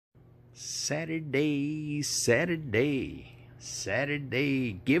Saturday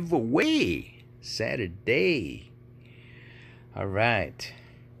giveaway. Saturday. All right.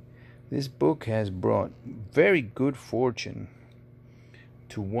 This book has brought very good fortune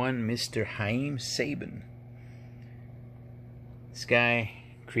to one Mr. Saban. This guy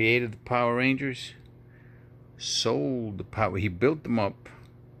created the Power Rangers, sold the power. He built them up,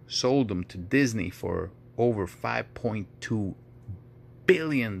 sold them to Disney for over $5.2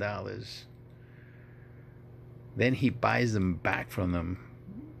 billion. Then he buys them back from them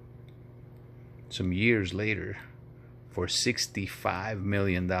some years later for $65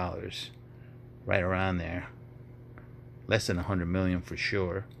 million, right around there, less than $100 million for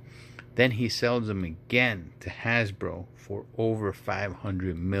sure. Then he sells them again to Hasbro for over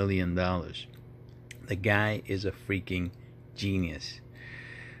 $500 million. The guy is a freaking genius.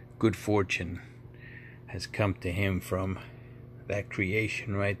 Good fortune has come to him from that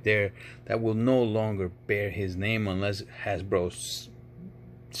creation right there that will no longer bear his name unless Hasbro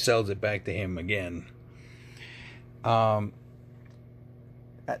sells it back to him again. That's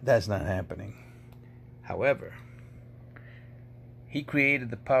not happening. However, he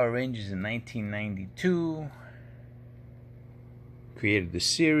created the Power Rangers in 1992. Created the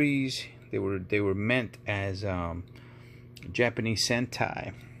series. They were meant as Japanese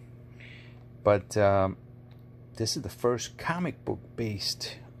Sentai, but this is the first comic book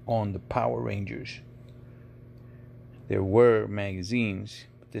based on the Power Rangers. There were magazines,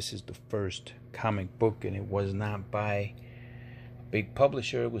 but this is the first comic book, and it was not by a big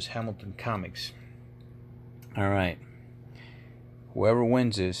publisher. It was Hamilton Comics. All right. Whoever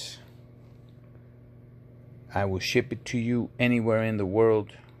wins this, I will ship it to you anywhere in the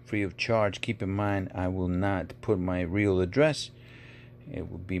world free of charge. Keep in mind, I will not put my real address. It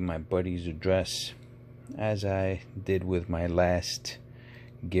will be my buddy's address, as I did with my last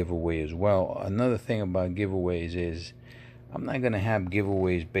giveaway as well. Another thing about giveaways is I'm not going to have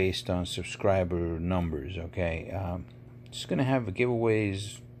giveaways based on subscriber numbers, okay? Just going to have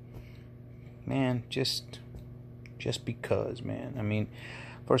giveaways, man, just because, man. I mean,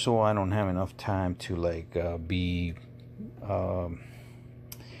 first of all, I don't have enough time to be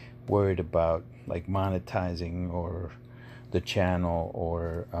worried about like monetizing or the channel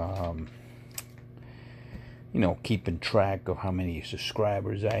or keeping track of how many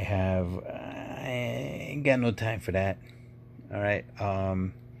subscribers I have. I ain't got no time for that. All right.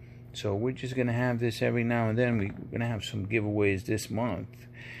 So we're just gonna have this every now and then. We're gonna have some giveaways this month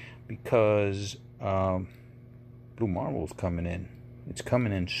because Blue Marvel's coming in. It's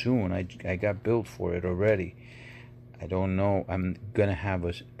coming in soon. I got built for it already. I don't know. I'm gonna have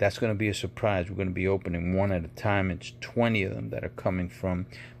that's gonna be a surprise. We're gonna be opening one at a time. It's 20 of them that are coming from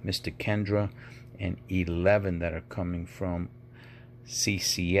Mr. Kendra, and 11 that are coming from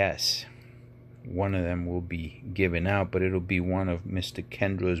CCS. One of them will be given out, but it'll be one of Mr.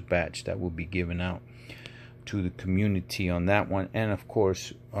 Kendra's batch that will be given out to the community on that one. And of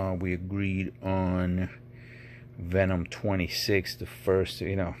course, we agreed on Venom 26, the first,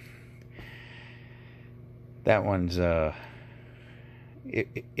 that one's,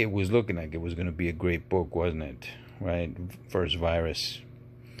 it was looking like it was going to be a great book, wasn't it? Right? First virus.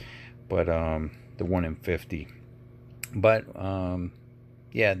 But, the 1 in 50. But,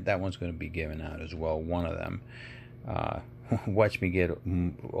 yeah, that one's going to be given out as well. One of them. Watch me get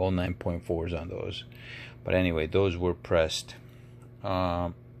all 9.4s on those. But anyway, those were pressed.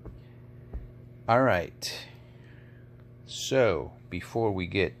 All right. So, before we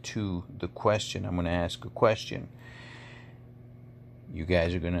get to the question, I'm going to ask a question. You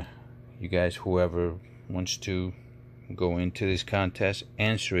guys, whoever wants to go into this contest,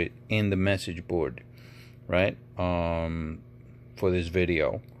 answer it in the message board, right? For this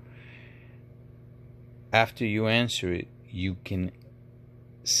video. After you answer it, you can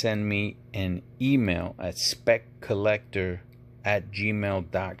send me an email at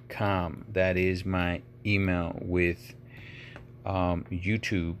speccollector@gmail.com. That is my email with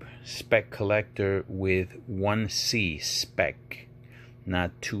YouTube. Spec Collector with 1 C, spec,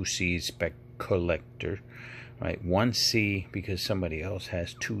 not 2 C's, Spec Collector. Right, 1 C, because somebody else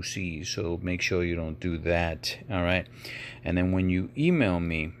has 2 C's, so make sure you don't do that. All right, and then when you email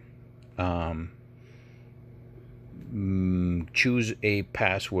me, choose a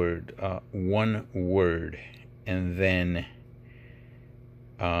password, 1 word, and then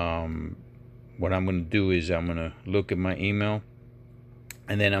what I'm going to do is I'm going to look at my email,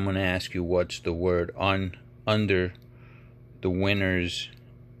 and then I'm going to ask you what's the word under the winner's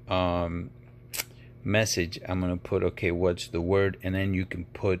message. I'm going to put, okay, what's the word, and then you can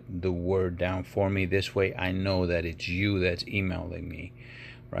put the word down for me. This way I know that it's you that's emailing me,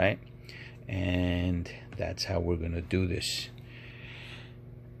 right? and that's how we're gonna do this.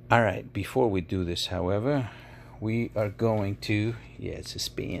 All right, before we do this, however, we are going to,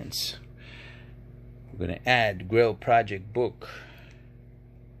 suspense. We're going to add Grail Project book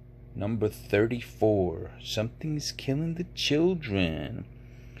number 34. Something's Killing the Children.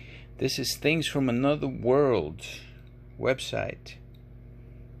 This is Things from Another World website.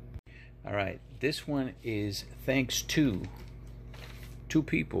 All right, this one is thanks to two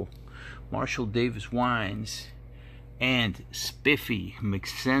people, Marshall Davis Wines and Spiffy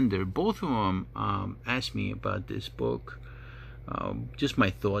McSender. Both of them asked me about this book. Just my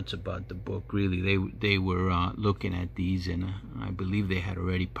thoughts about the book, really. They were looking at these, and I believe they had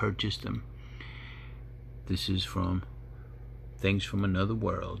already purchased them. This is from Things from Another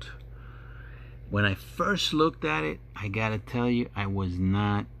World. When I first looked at it, I gotta tell you, I was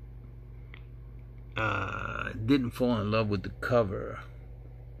not, didn't fall in love with the cover.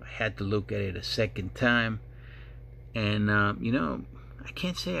 I had to look at it a second time. And, I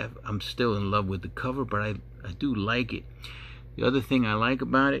can't say I'm still in love with the cover, but I do like it. The other thing I like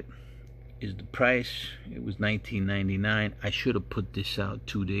about it is the price. It was $19.99. I should have put this out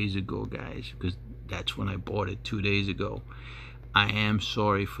 2 days ago, guys, because that's when I bought it 2 days ago. I am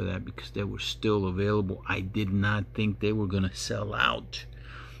sorry for that, because they were still available. I did not think they were going to sell out.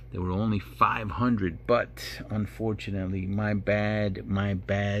 There were only 500, but unfortunately, my bad,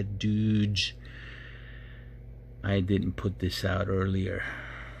 dudes. I didn't put this out earlier.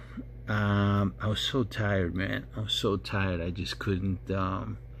 I was so tired, man. I was so tired. I just couldn't.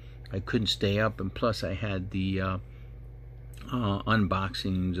 I couldn't stay up, and plus I had the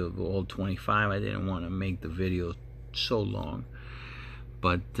unboxings of all 25. I didn't want to make the video so long,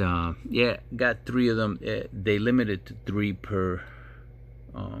 but yeah, got 3 of them. They limited to 3 per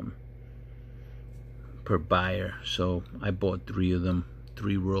buyer, so I bought 3 of them,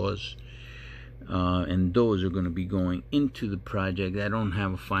 3 raws. And those are going to be going into the project. I don't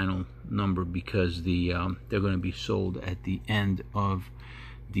have a final number because they're going to be sold at the end of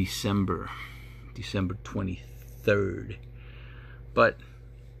December 23rd. But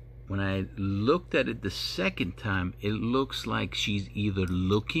when I looked at it the second time, it looks like she's either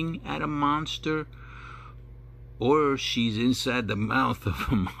looking at a monster or she's inside the mouth of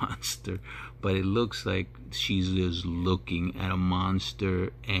a monster. But it looks like she's just looking at a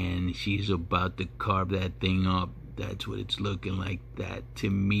monster and she's about to carve that thing up. That's what it's looking like, that to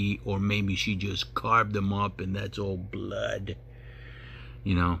me. Or maybe she just carved them up and that's all blood,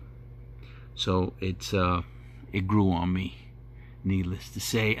 so it's it grew on me, needless to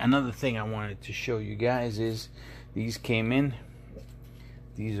say. Another thing I wanted to show you guys is these came in.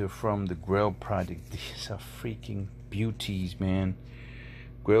 These are from the Grail Project. These are freaking beauties, man.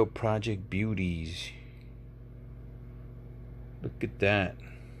 Grail Project beauties. Look at that.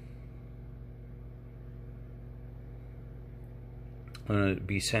 I'm going to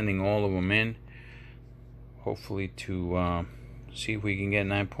be sending all of them in, hopefully to see if we can get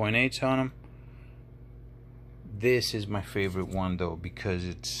 9.8s on them. This is my favorite one, though, because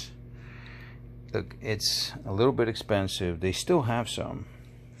it's a little bit expensive. They still have some,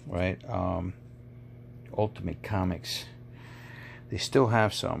 right? Ultimate Comics. They still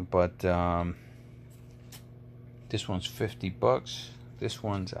have some, but this one's $50. This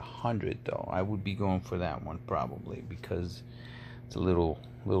one's $100, though. I would be going for that one probably, because it's a little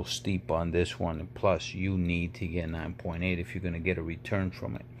steep on this one, and plus you need to get 9.8 if you're going to get a return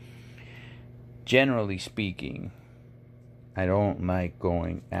from it. Generally speaking, I don't like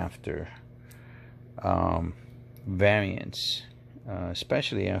going after variants,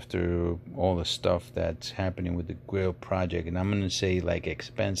 especially after all the stuff that's happening with the Grail Project. And I'm going to say like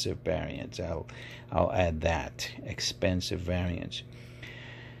expensive variants. I'll add that, expensive variants.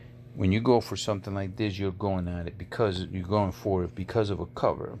 When you go for something like this, you're going at it because you're going for it because of a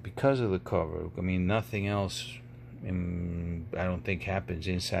cover, because of the cover. I mean, nothing else I don't think happens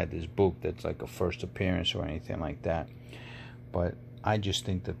inside this book that's like a first appearance or anything like that. But I just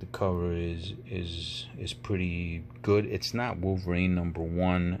think that the cover is pretty good. It's not Wolverine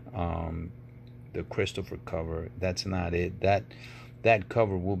 #1, the Christopher cover. That's not it. That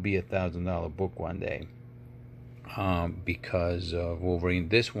cover will be a $1,000 book one day, because of Wolverine.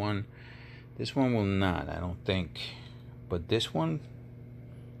 This one will not, I don't think. But this one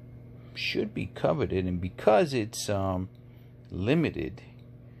should be coveted, and because it's limited,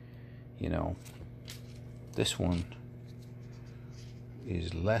 this one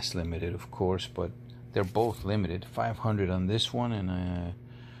is less limited, of course, but they're both limited. 500 on this one, and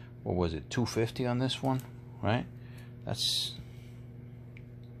what was it, 250 on this one, right? It's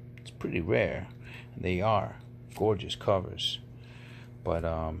pretty rare. They are gorgeous covers, but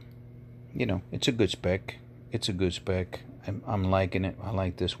you know, it's a good spec. It's a good spec. I'm liking it. I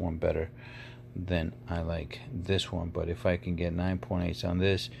like this one better than I like this one. But if I can get 9.8s on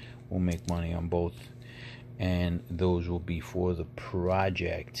this, we'll make money on both. And those will be for the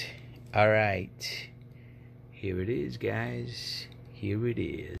project. Alright. Here it is, guys. Here it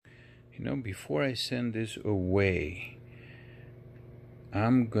is. You know, before I send this away,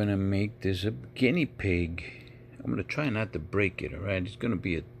 I'm gonna make this a guinea pig. I'm gonna try not to break it, alright? It's gonna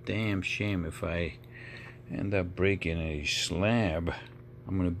be a damn shame if I end up breaking a slab.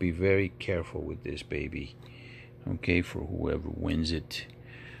 I'm gonna be very careful with this baby, okay, for whoever wins it.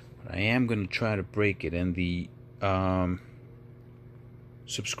 But I am gonna try to break it, and the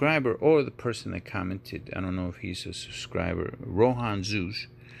subscriber or the person that commented, I don't know if he's a subscriber, Rohan Zeus.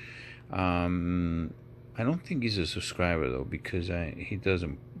 I don't think he's a subscriber though, because he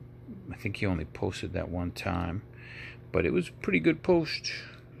doesn't. I think he only posted that one time, but it was a pretty good post.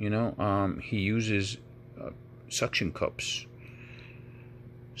 You know, he uses suction cups.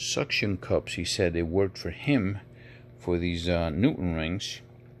 Suction cups. He said they worked for him for these Newton rings,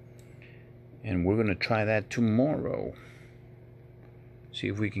 and we're gonna try that tomorrow. See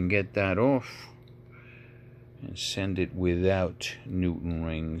if we can get that off and send it without Newton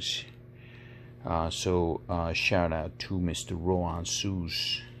rings. So shout out to Mr. Rohan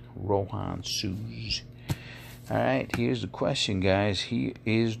Zeus. Rohan Zeus. Alright, here's the question, guys. Here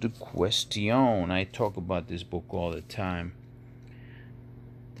is the question. I talk about this book all the time.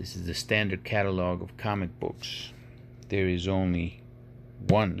 This is the standard catalog of comic books. There is only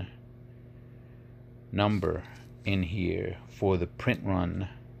one number in here for the print run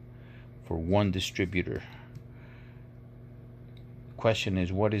for one distributor. The question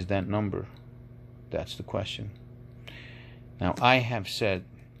is, what is that number? That's the question. Now, I have said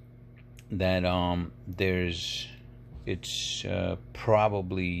that it's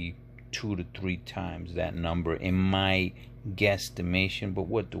probably 2 to 3 times that number in my guesstimation, but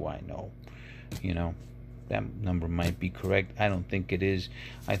what do I know? You know, that number might be correct. I don't think it is.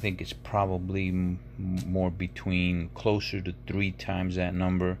 I think it's probably more between closer to 3 times that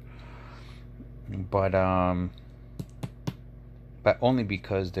number, but only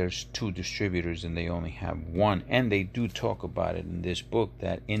because there's 2 distributors and they only have one. And they do talk about it in this book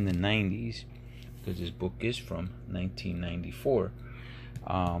that in the 90s, because this book is from 1994,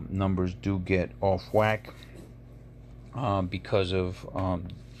 numbers do get off whack because of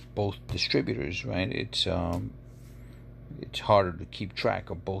both distributors, right? It's harder to keep track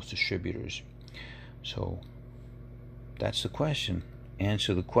of both distributors. So that's the question.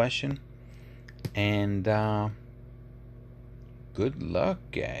 Answer the question, and good luck,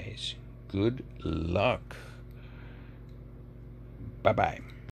 guys. Good luck. Bye-bye.